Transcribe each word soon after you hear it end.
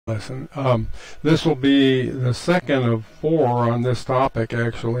lesson. This will be the second of 4 on this topic,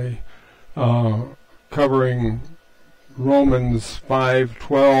 actually, covering Romans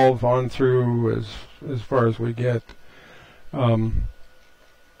 5:12 on through as far as we get. I'm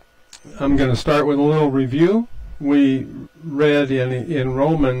going to start with a little review. We read in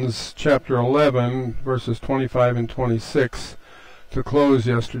Romans chapter 11, verses 25 and 26 to close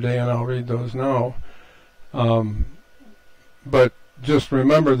yesterday, and I'll read those now. But just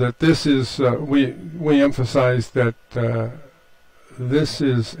remember that this is, we emphasize that this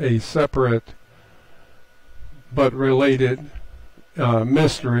is a separate but related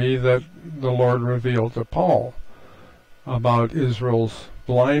mystery that the Lord revealed to Paul about Israel's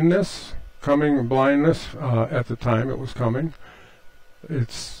blindness, coming blindness at the time it was coming.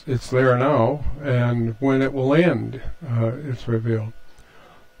 It's there now, and when it will end, it's revealed.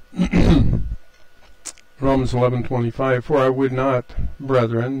 Romans 11:25, for I would not,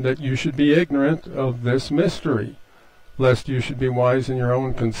 brethren, that you should be ignorant of this mystery, lest you should be wise in your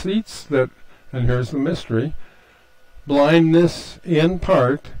own conceits, that, and here's the mystery, blindness in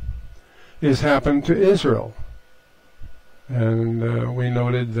part is happened to Israel. And we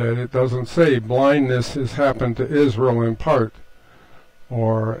noted that it doesn't say blindness has happened to Israel in part,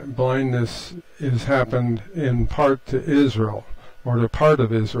 or blindness is happened in part to Israel, or to part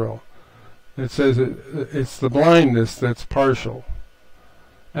of Israel. It says it's the blindness that's partial.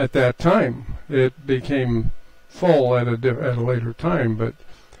 At that time, it became full at a later time, but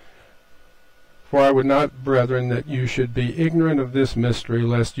for I would not, brethren, that you should be ignorant of this mystery,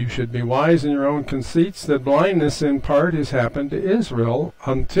 lest you should be wise in your own conceits, that blindness in part has happened to Israel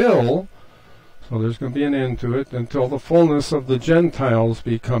until, so there's going to be an end to it, until the fullness of the Gentiles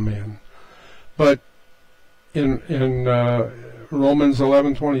be come in. But in Romans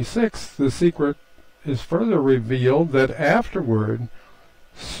 11:26, the secret is further revealed that afterward,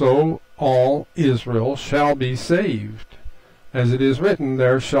 so all Israel shall be saved. As it is written,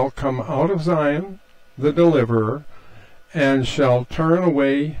 there shall come out of Zion the deliverer, and shall turn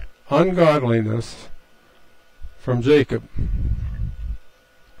away ungodliness from Jacob.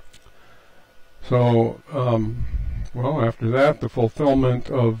 So, well, after that, the fulfillment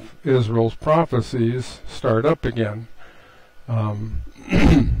of Israel's prophecies start up again.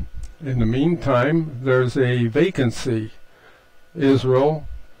 In the meantime, there's a vacancy. Israel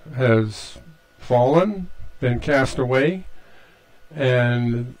has fallen, been cast away,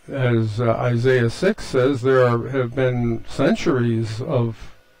 and as Isaiah 6 says, there have been centuries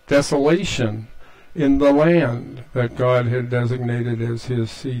of desolation in the land that God had designated as his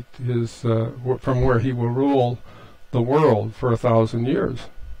seat, from where he will rule the world for 1,000 years.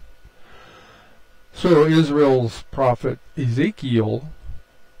 So Israel's prophet Ezekiel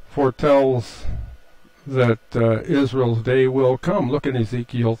foretells that Israel's day will come. Look at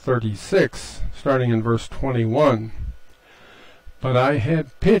Ezekiel 36, starting in verse 21. But I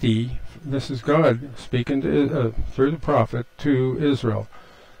had pity, this is God speaking to, through the prophet to Israel,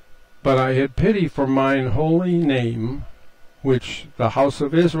 but I had pity for mine holy name, which the house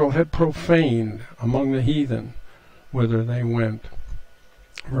of Israel had profaned among the heathen, whither they went.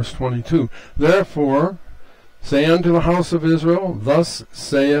 Verse 22, therefore say unto the house of Israel, thus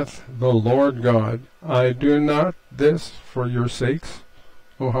saith the Lord God, I do not this for your sakes,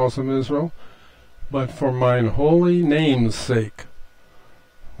 O house of Israel, but for mine holy name's sake,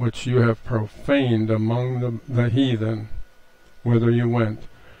 which you have profaned among the heathen, whither you went.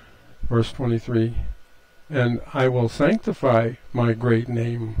 Verse 23, and I will sanctify my great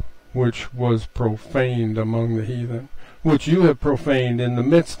name, which was profaned among the heathen, which you have profaned in the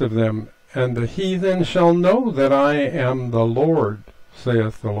midst of them, and the heathen shall know that I am the Lord,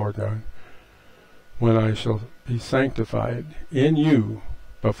 saith the Lord God, when I shall be sanctified in you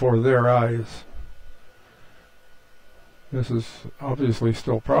before their eyes. This is obviously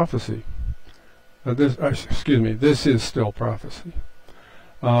still prophecy. This is still prophecy.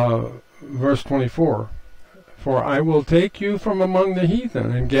 Verse 24, for I will take you from among the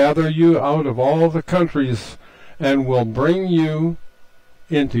heathen, and gather you out of all the countries, and will bring you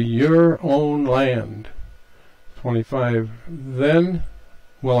into your own land. 25, then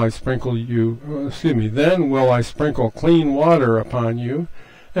will I sprinkle clean water upon you,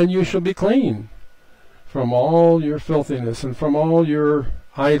 and you shall be clean. From all your filthiness and from all your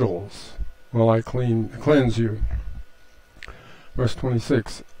idols will I cleanse you. Verse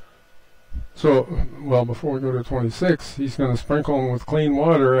 26. So, well, before we go to 26, he's going to sprinkle them with clean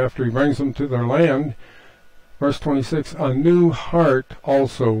water after he brings them to their land. Verse 26, a new heart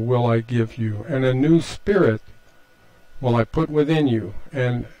also will I give you, and a new spirit will I put within you,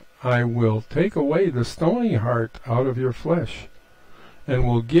 and I will take away the stony heart out of your flesh, and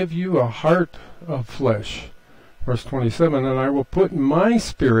will give you a heart of flesh. Verse 27, and I will put my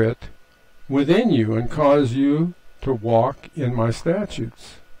spirit within you and cause you to walk in my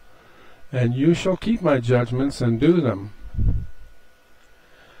statutes, and you shall keep my judgments and do them.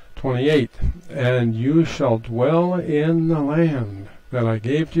 28, and you shall dwell in the land that I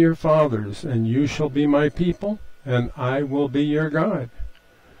gave to your fathers, and you shall be my people, and I will be your God.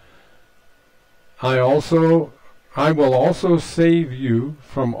 I will also save you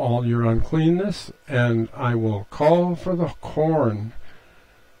from all your uncleanness, and I will call for the corn,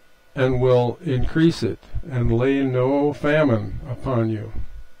 and will increase it, and lay no famine upon you.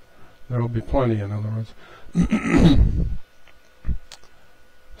 There will be plenty, in other words.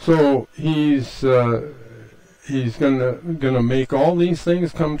 So he's gonna make all these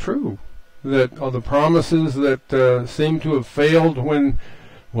things come true. That are the promises that seem to have failed when,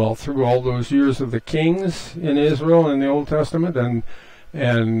 well, through all those years of the kings in Israel in the Old Testament,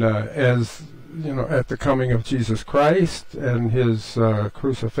 and as you know, at the coming of Jesus Christ and his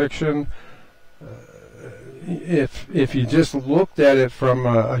crucifixion. If you just looked at it from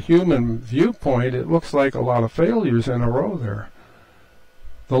a human viewpoint, it looks like a lot of failures in a row there.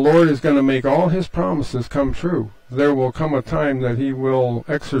 The Lord is going to make all his promises come true. There will come a time that he will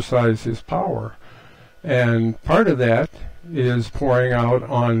exercise his power. And part of that is pouring out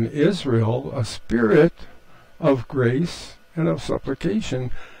on Israel a spirit of grace and of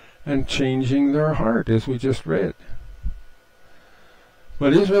supplication and changing their heart, as we just read.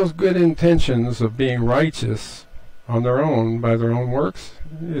 But Israel's good intentions of being righteous on their own, by their own works,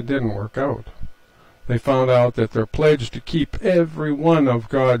 it didn't work out. They found out that their pledge to keep every one of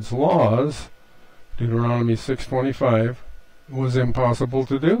God's laws, Deuteronomy 6:25, was impossible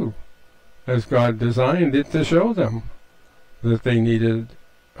to do, as God designed it to show them that they needed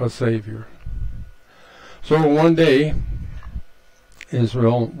a Savior. So one day,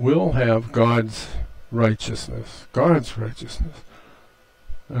 Israel will have God's righteousness. God's righteousness.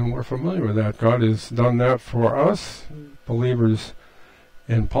 And we're familiar with that. God has done that for us, believers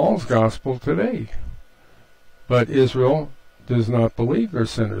in Paul's gospel today. But Israel does not believe they're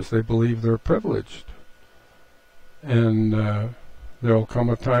sinners. They believe they're privileged. And there will come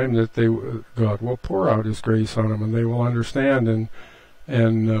a time that God will pour out his grace on them, and they will understand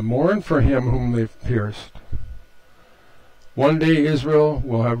and mourn for him whom they've pierced. One day Israel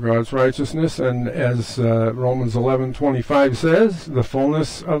will have God's righteousness, and as Romans 11:25 says, the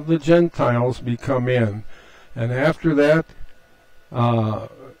fullness of the Gentiles be come in. And after that,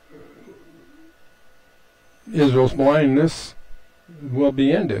 Israel's blindness will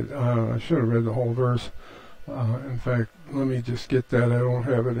be ended. I should have read the whole verse. In fact, let me just get that. I don't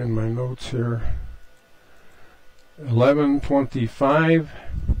have it in my notes here. 11:25.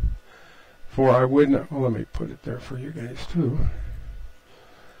 For I would not, well, let me put it there for you guys too.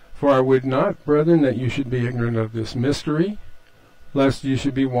 For I would not, brethren, that you should be ignorant of this mystery, lest you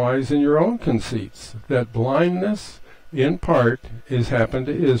should be wise in your own conceits, that blindness in part is happened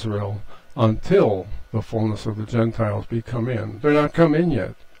to Israel until the fullness of the Gentiles be come in. They're not come in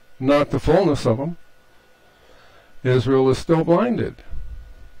yet. Not the fullness of them. Israel is still blinded.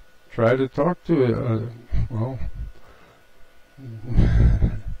 Try to talk to well,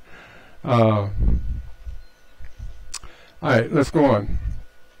 all right, let's go on.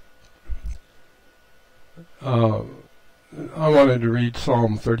 I wanted to read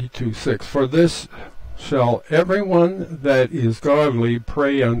Psalm 32:6. For this shall everyone that is godly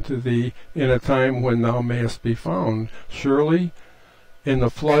pray unto thee in a time when thou mayest be found. Surely in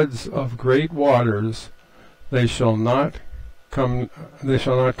the floods of great waters they shall not come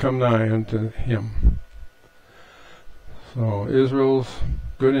nigh unto him. So Israel's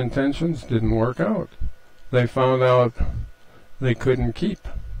good intentions didn't work out. They found out they couldn't keep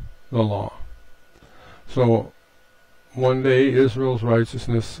the law. So one day Israel's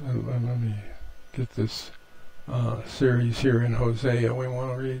righteousness, and let me get this series here in Hosea we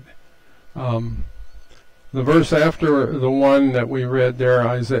want to read. The verse after the one that we read there,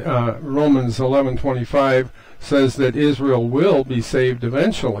 Romans 11:25, says that Israel will be saved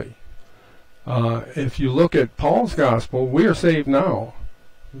eventually. If you look at Paul's gospel, we are saved now.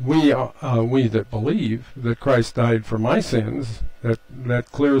 We that believe that Christ died for my sins,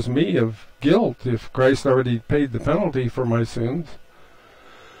 that clears me of guilt if Christ already paid the penalty for my sins.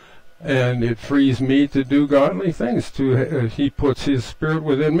 And it frees me to do godly things. He puts his spirit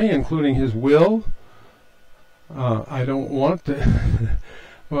within me, including his will. I don't want to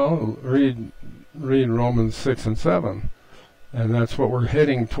well, read Romans 6 and 7. And that's what we're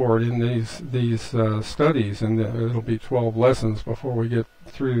heading toward in these studies, and it'll be 12 lessons before we get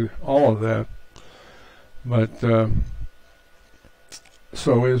through all of that. But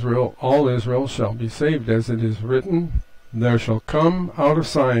So Israel, all Israel shall be saved, as it is written, there shall come out of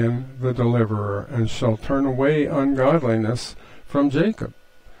Zion the deliverer, and shall turn away ungodliness from Jacob.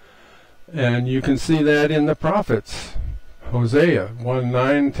 And you can see that in the prophets. Hosea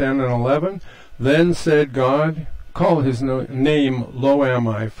 1:9, 10, and 11. Then said God, call his name Lo Am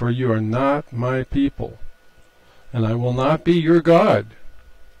I, for you are not my people, and I will not be your God.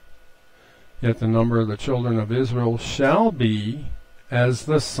 Yet the number of the children of Israel shall be as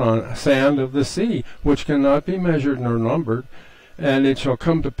the sand of the sea, which cannot be measured nor numbered. And it shall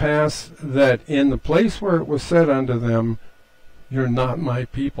come to pass that in the place where it was said unto them, you're not my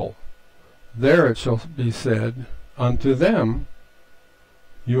people, there it shall be said unto them,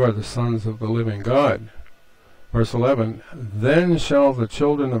 you are the sons of the living God. Verse 11, then shall the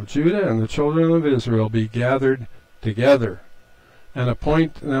children of Judah and the children of Israel be gathered together, and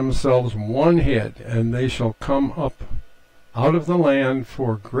appoint themselves one head, and they shall come up out of the land,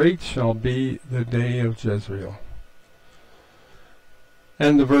 for great shall be the day of Jezreel.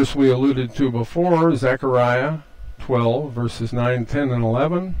 And the verse we alluded to before, Zechariah 12, verses 9, 10, and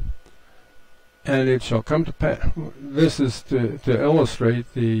 11. And it shall come to pass, this is to illustrate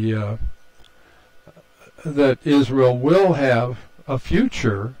that Israel will have a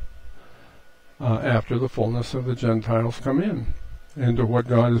future after the fullness of the Gentiles come into what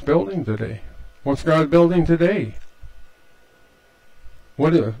God is building today. What's God building today?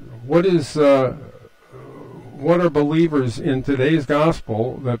 What are believers in today's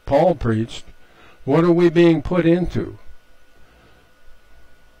gospel that Paul preached? What are we being put into?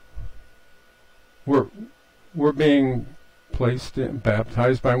 We're being placed in,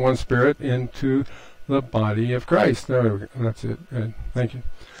 baptized by one Spirit into the body of Christ. There we go. That's it. Good. Thank you.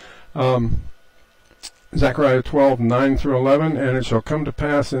 Zechariah 12, 9 through 11, and it shall come to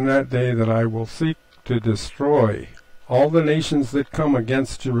pass in that day that I will seek to destroy all the nations that come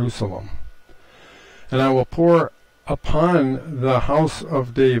against Jerusalem. And I will pour upon the house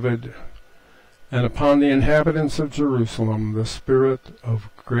of David and upon the inhabitants of Jerusalem the spirit of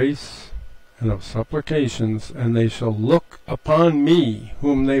grace and of supplications, and they shall look upon me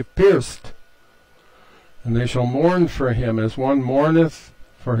whom they pierced, and they shall mourn for him as one mourneth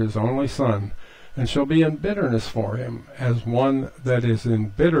for his only son, and shall be in bitterness for him, as one that is in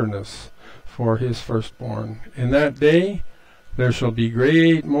bitterness for his firstborn. In that day there shall be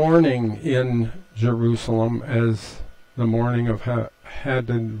great mourning in Jerusalem, as the mourning of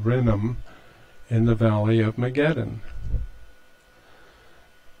Hadad-rimmon in the valley of Megiddon.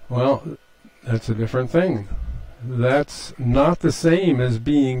 Well, that's a different thing. That's not the same as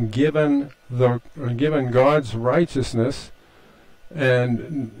being given God's righteousness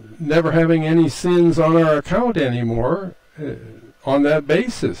and never having any sins on our account anymore on that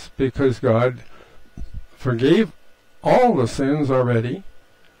basis, because God forgave all the sins already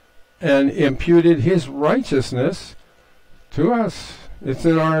and imputed his righteousness to us. It's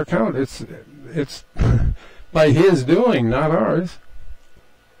in our account. It's by his doing, not ours.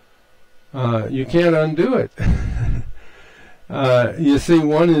 You can't undo it. You see,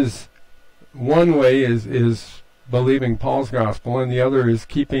 one way is believing Paul's gospel, and the other is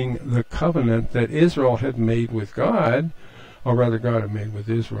keeping the covenant that Israel had made with God, or rather God had made with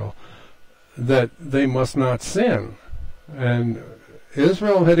Israel, that they must not sin. And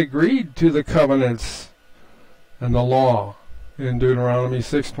Israel had agreed to the covenants and the law in Deuteronomy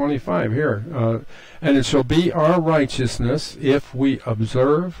 6:25 here. And it shall be our righteousness if we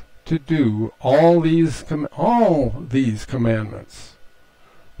observe to do all these commandments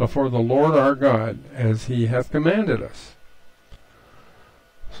before the Lord our God, as he hath commanded us.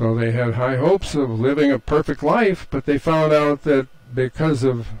 So they had high hopes of living a perfect life, but they found out that because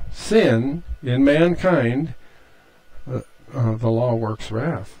of sin in mankind, the law works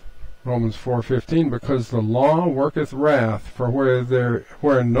wrath. Romans 4:15, because the law worketh wrath, for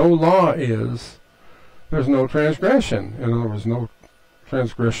where no law is, there's no transgression. In other words, no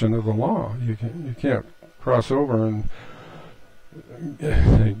transgression of the law. You can't cross over and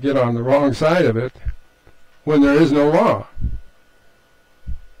get on the wrong side of it when there is no law.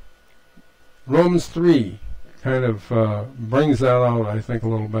 Romans 3 kind of brings that out, I think, a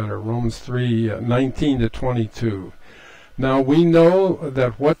little better. Romans 3, 19 to 22. Now we know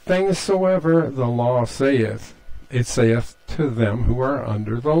that what things soever the law saith, it saith to them who are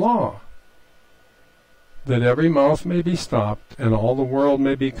under the law, that every mouth may be stopped, and all the world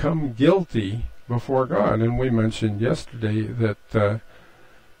may become guilty before God. And we mentioned yesterday that the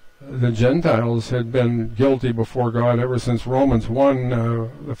Gentiles had been guilty before God ever since Romans 1,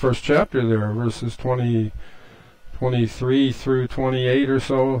 the first chapter there, verses 23 through 28 or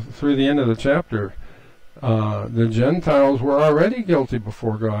so, through the end of the chapter. The Gentiles were already guilty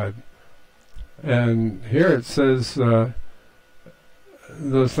before God. And here it says, the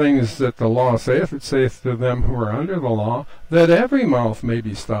things that the law saith, it saith to them who are under the law, that every mouth may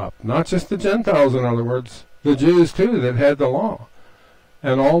be stopped. Not just the Gentiles, in other words, the Jews too that had the law.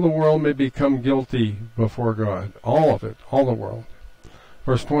 And all the world may become guilty before God. All of it, all the world.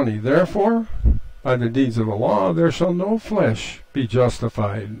 Verse 20, therefore, by the deeds of the law, there shall no flesh be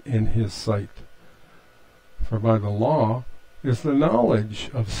justified in his sight. For by the law is the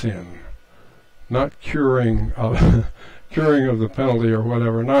knowledge of sin, not curing of the penalty or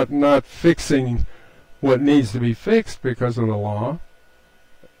whatever, not fixing what needs to be fixed because of the law.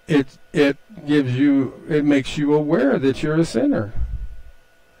 It makes you aware that you're a sinner.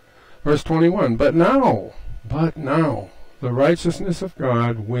 Verse 21, but now, the righteousness of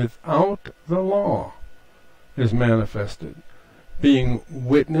God without the law is manifested, being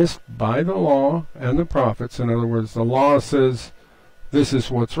witnessed by the law and the prophets. In other words, the law says this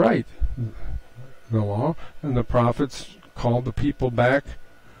is what's right, the law, and the prophets called the people back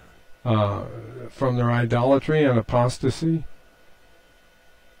from their idolatry and apostasy.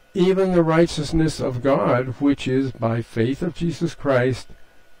 Even the righteousness of God, which is by faith of Jesus Christ,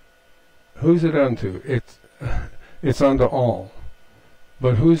 who's it unto? It's unto all.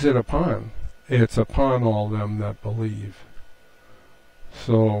 But who's it upon? It's upon all them that believe.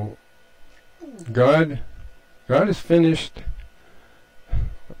 So God is finished,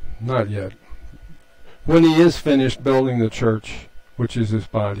 not yet. When he is finished building the church, which is his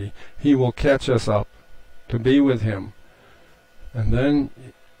body, he will catch us up to be with him. And then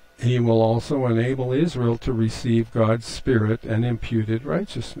he will also enable Israel to receive God's Spirit and imputed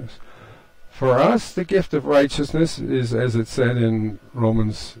righteousness. For us, the gift of righteousness is, as it said in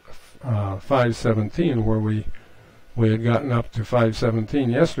Romans 5:17, where we had gotten up to 5:17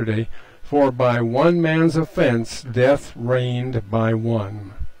 yesterday, for by one man's offense death reigned by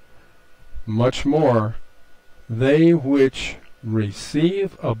one. Much more, they which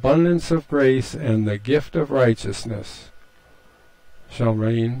receive abundance of grace and the gift of righteousness shall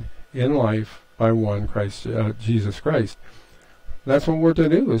reign in life by one Jesus Christ. That's what we're to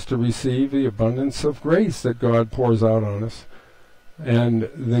do, is to receive the abundance of grace that God pours out on us, and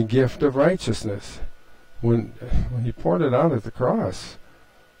the gift of righteousness. When he poured it out at the cross,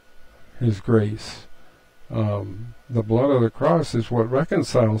 his grace, the blood of the cross is what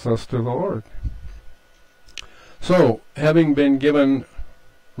reconciles us to the Lord. So, having been given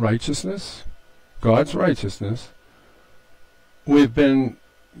righteousness, God's righteousness, we've been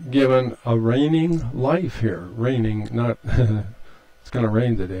given a reigning life here. Reigning, not it's going to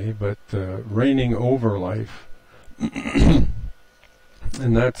rain today, but reigning over life.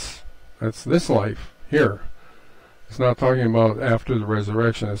 And that's this life here. It's not talking about after the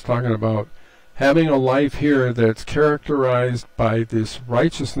resurrection. It's talking about having a life here that's characterized by this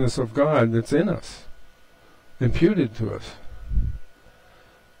righteousness of God that's in us, imputed to us.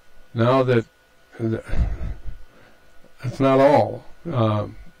 Now that's not all.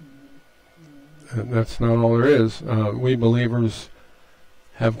 That's not all there is. We believers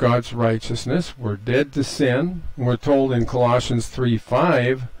have God's righteousness. We're dead to sin. We're told in Colossians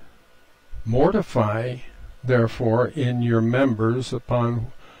 3:5, mortify, therefore, in your members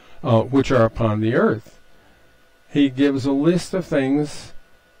upon which are upon the earth. He gives a list of things,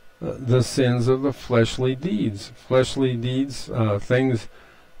 the sins of the fleshly deeds. Fleshly deeds, things,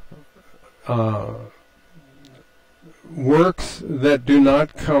 works that do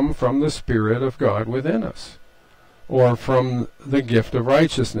not come from the Spirit of God within us, or from the gift of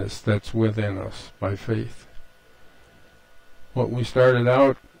righteousness that's within us by faith. What we started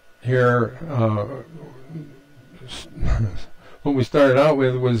out here, what we started out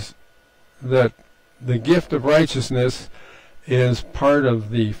with was that the gift of righteousness is part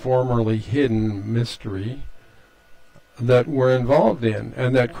of the formerly hidden mystery that we're involved in,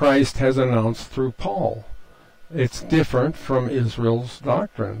 and that Christ has announced through Paul. It's different from Israel's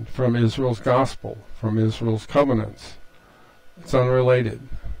doctrine, from Israel's gospel, from Israel's covenants. It's unrelated.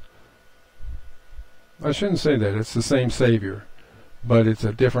 I shouldn't say that. It's the same Savior, but it's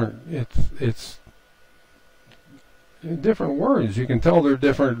a different. It's different words. You can tell they're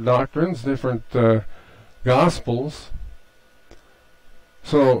different doctrines, different gospels.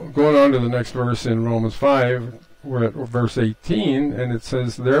 So going on to the next verse in Romans 5, we're at verse 18, and it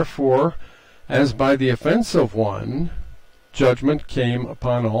says, therefore, as by the offense of one, judgment came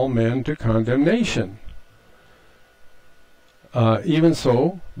upon all men to condemnation. Even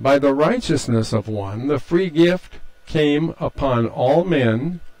so, by the righteousness of one, the free gift came upon all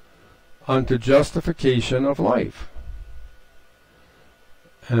men unto justification of life.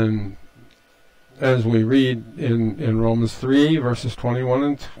 And as we read in Romans 3, verses 21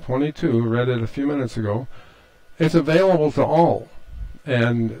 and 22, read it a few minutes ago, it's available to all.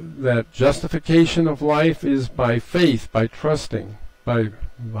 And that justification of life is by faith, by trusting, by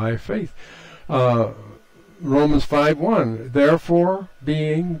faith. Romans 5:1, therefore,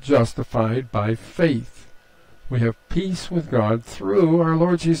 being justified by faith, we have peace with God through our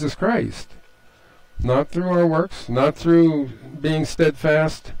Lord Jesus Christ. Not through our works, not through being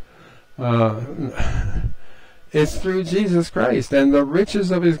steadfast. It's through Jesus Christ and the riches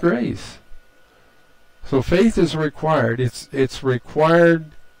of His grace. So faith is required. It's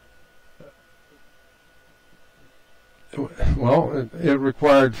required. Well, it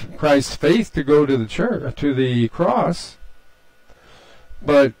required Christ's faith to go to the church, to the cross,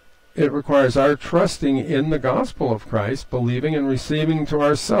 but it requires our trusting in the gospel of Christ, believing and receiving to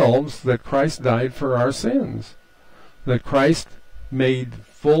ourselves that Christ died for our sins, that Christ made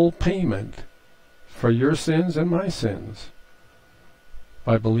full payment for your sins and my sins.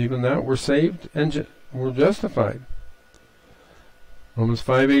 By believing that, we're saved and we're justified. Romans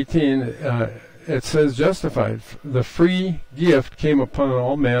 5:18, it says justified. The free gift came upon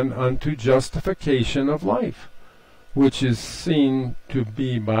all men unto justification of life, which is seen to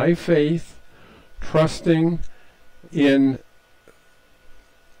be by faith, trusting in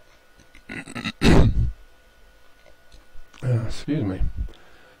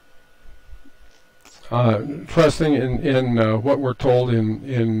trusting in what we're told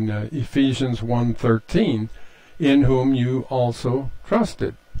in Ephesians 1:13, in whom you also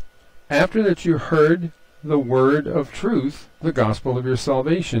trusted. After that you heard the word of truth, the gospel of your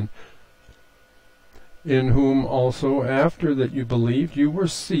salvation, in whom also after that you believed, you were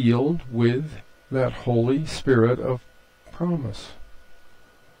sealed with that Holy Spirit of promise.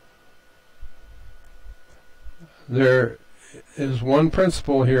 There is one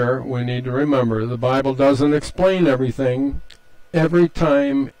principle here we need to remember. The Bible doesn't explain everything every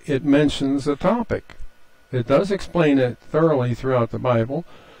time it mentions a topic. It does explain it thoroughly throughout the Bible,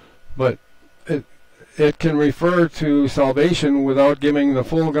 but it can refer to salvation without giving the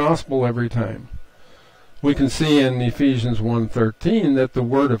full gospel every time. We can see in Ephesians 1:13 that the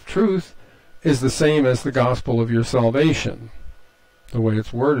word of truth is the same as the gospel of your salvation. The way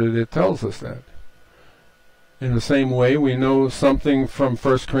it's worded, it tells us that. In the same way, we know something from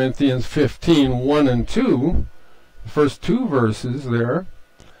 1 Corinthians 15:1 and 2, the first two verses there.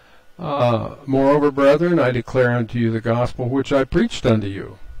 Moreover, brethren, I declare unto you the gospel which I preached unto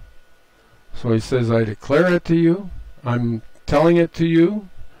you. So he says, I declare it to you. I'm telling it to you.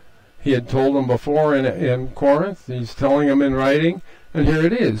 He had told them before in Corinth. He's telling them in writing. And here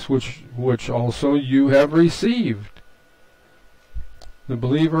it is, which also you have received. The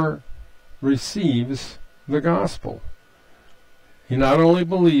believer receives the gospel. He not only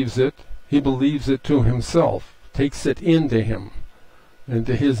believes it, he believes it to himself, takes it into him,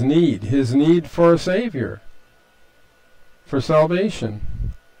 into his need for a Savior, for salvation.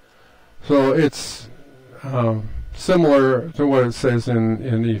 So it's similar to what it says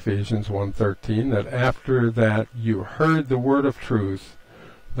in Ephesians 1:13, that after that you heard the word of truth,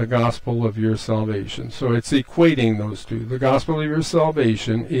 the gospel of your salvation. So it's equating those two. The gospel of your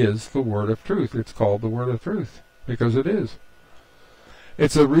salvation is the word of truth. It's called the word of truth because it is.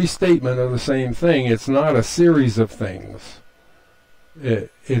 It's a restatement of the same thing. It's not a series of things.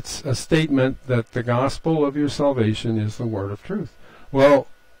 It's a statement that the gospel of your salvation is the word of truth. Well,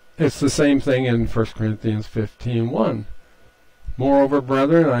 it's the same thing in 1 Corinthians 15:1. Moreover,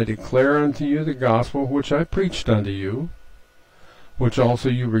 brethren, I declare unto you the gospel which I preached unto you, which also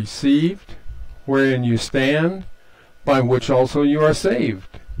you received, wherein you stand, by which also you are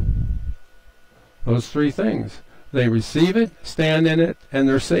saved. Those three things. They receive it, stand in it, and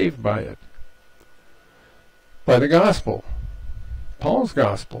they're saved by it. By the gospel. Paul's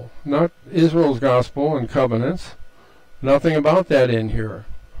gospel, not Israel's gospel and covenants. Nothing about that in here.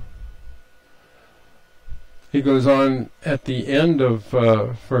 He goes on at the end of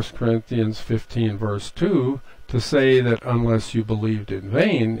 1 Corinthians 15 verse 2 to say that unless you believed in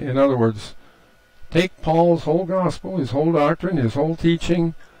vain, in other words, take Paul's whole gospel, his whole doctrine, his whole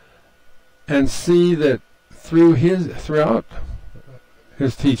teaching, and see that throughout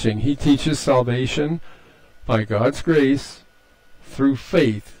his teaching, he teaches salvation by God's grace through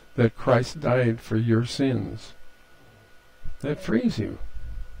faith that Christ died for your sins. That frees you.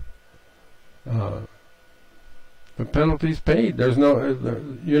 The penalty's paid.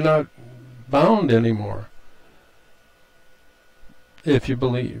 You're not bound anymore if you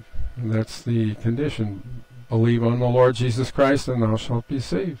believe. And that's the condition. Believe on the Lord Jesus Christ and thou shalt be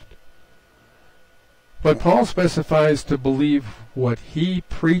saved. But Paul specifies to believe what he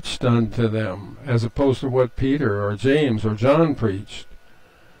preached unto them, as opposed to what Peter or James or John preached.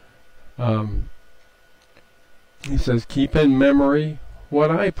 He says, keep in memory what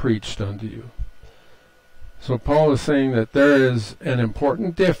I preached unto you. So Paul is saying that there is an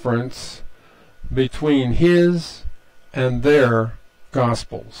important difference between his and their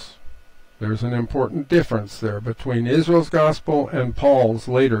gospels. There's an important difference there between Israel's gospel and Paul's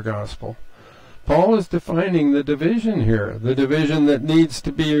later gospel. Paul is defining the division here, the division that needs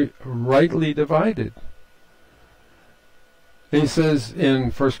to be rightly divided. He says in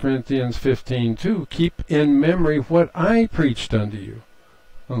 1 Corinthians 15:2, keep in memory what I preached unto you,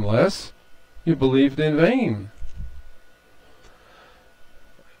 unless you believed in vain.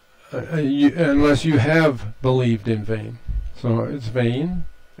 Unless you have believed in vain. So it's vain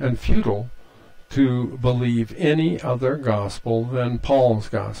and futile to believe any other gospel than Paul's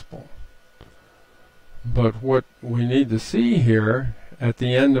gospel. But what we need to see here, at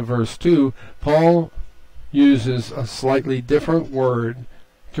the end of verse 2, Paul uses a slightly different word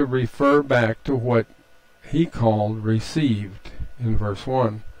to refer back to what he called received in verse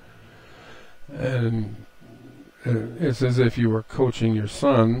 1. And it's as if you were coaching your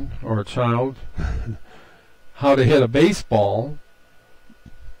son or a child how to hit a baseball,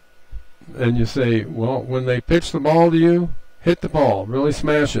 and you say, well, when they pitch the ball to you, hit the ball, really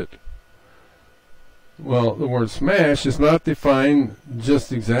smash it. Well, the word smash is not defined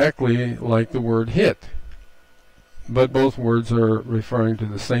just exactly like the word hit, but both words are referring to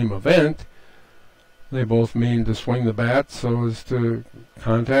the same event. They both mean to swing the bat so as to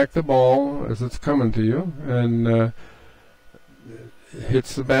contact the ball as it's coming to you, and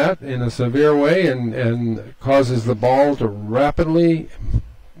hits the bat in a severe way and causes the ball to rapidly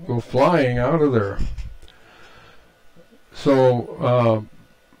go flying out of there. So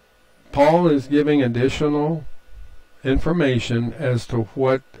Paul is giving additional information as to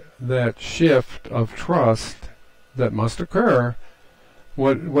what that shift of trust that must occur,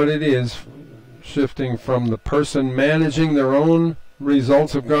 what it is, shifting from the person managing their own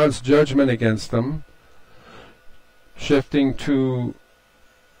results of God's judgment against them, shifting to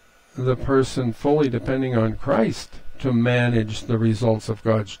the person fully depending on Christ to manage the results of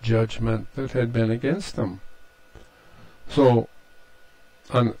God's judgment that had been against them. So,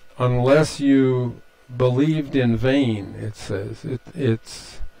 unless you believed in vain, it says,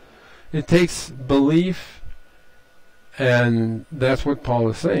 it takes belief. And that's what Paul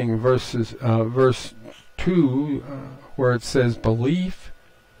is saying. Verse 2, where it says belief,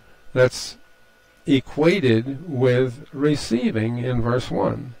 that's equated with receiving in verse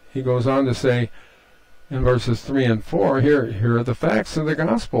 1. He goes on to say in verses 3 and 4, here are the facts of the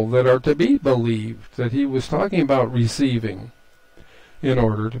gospel that are to be believed, that he was talking about receiving in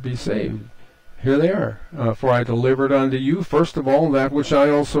order to be saved. Here they are. For I delivered unto you, first of all, that which I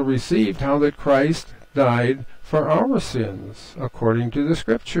also received, how that Christ died for our sins, according to the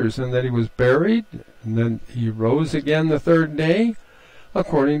Scriptures, and that he was buried, and then he rose again the third day,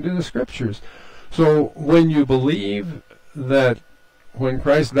 according to the Scriptures. So when you believe that when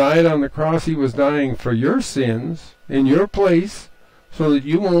Christ died on the cross, he was dying for your sins, in your place, so that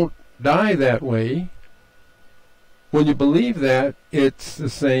you won't die that way, when you believe that, it's the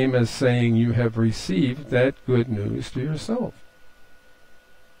same as saying you have received that good news to yourself.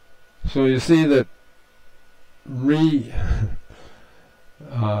 So you see that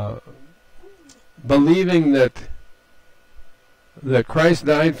believing that Christ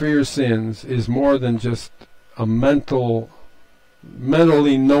died for your sins is more than just a mentally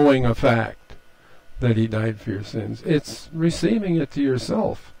knowing a fact that he died for your sins. It's receiving it to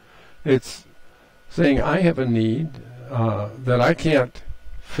yourself. It's saying, I have a need that I can't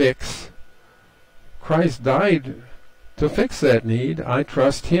fix. Christ died to fix that need. I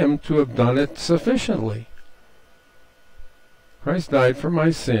trust him to have done it sufficiently. Christ died for my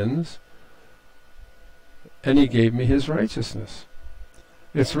sins, and he gave me his righteousness.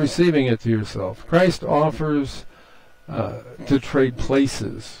 It's receiving it to yourself. Christ offers to trade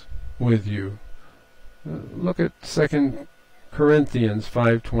places with you. Look at 2 Corinthians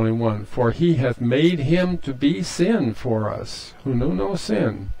 5:21. For he hath made him to be sin for us, who knew no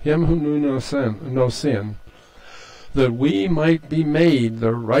sin, him who knew no sin, that we might be made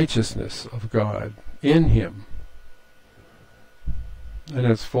the righteousness of God in him. And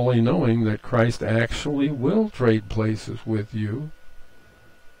it's fully knowing that Christ actually will trade places with you,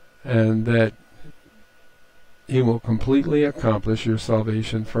 and that he will completely accomplish your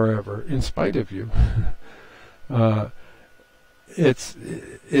salvation forever, in spite of you.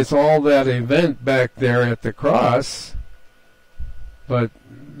 It's all that event back there at the cross, but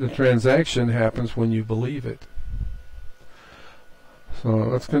the transaction happens when you believe it. So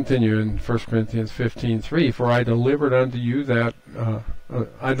let's continue in 1 Corinthians 15:3. For I delivered unto you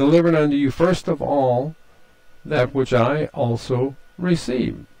I delivered unto you first of all that which I also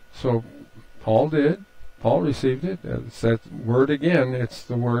received. So Paul received it. It's that word again. It's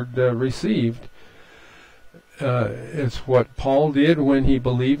the word received. It's what Paul did when he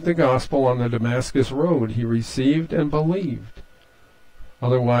believed the gospel on the Damascus road. He received and believed.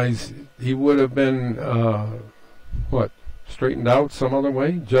 Otherwise, he would have been, straightened out some other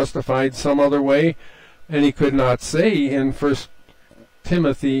way, justified some other way, and he could not say in 1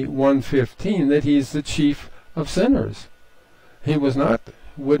 Timothy 1:15 that he's the chief of sinners. He would not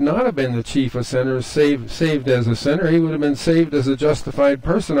have been the chief of sinners, saved as a sinner. He would have been saved as a justified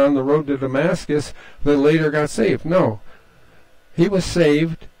person on the road to Damascus that later got saved. No. He was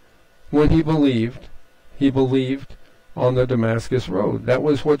saved when he believed. He believed on the Damascus road. That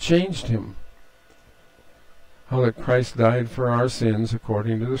was what changed him. How that Christ died for our sins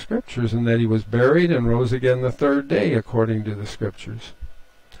according to the Scriptures, and that he was buried and rose again the third day according to the Scriptures.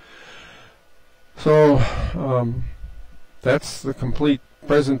 So that's the complete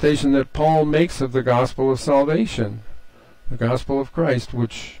presentation that Paul makes of the gospel of salvation, the gospel of Christ,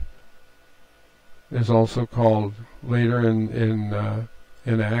 which is also called later in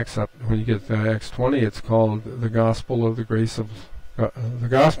Acts, when you get to Acts 20, it's called the gospel of the grace of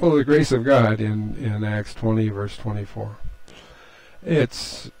God in Acts 20 verse 24.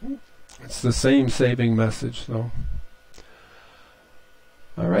 It's the same saving message, though.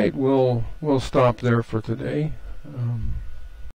 All right, we'll stop there for today.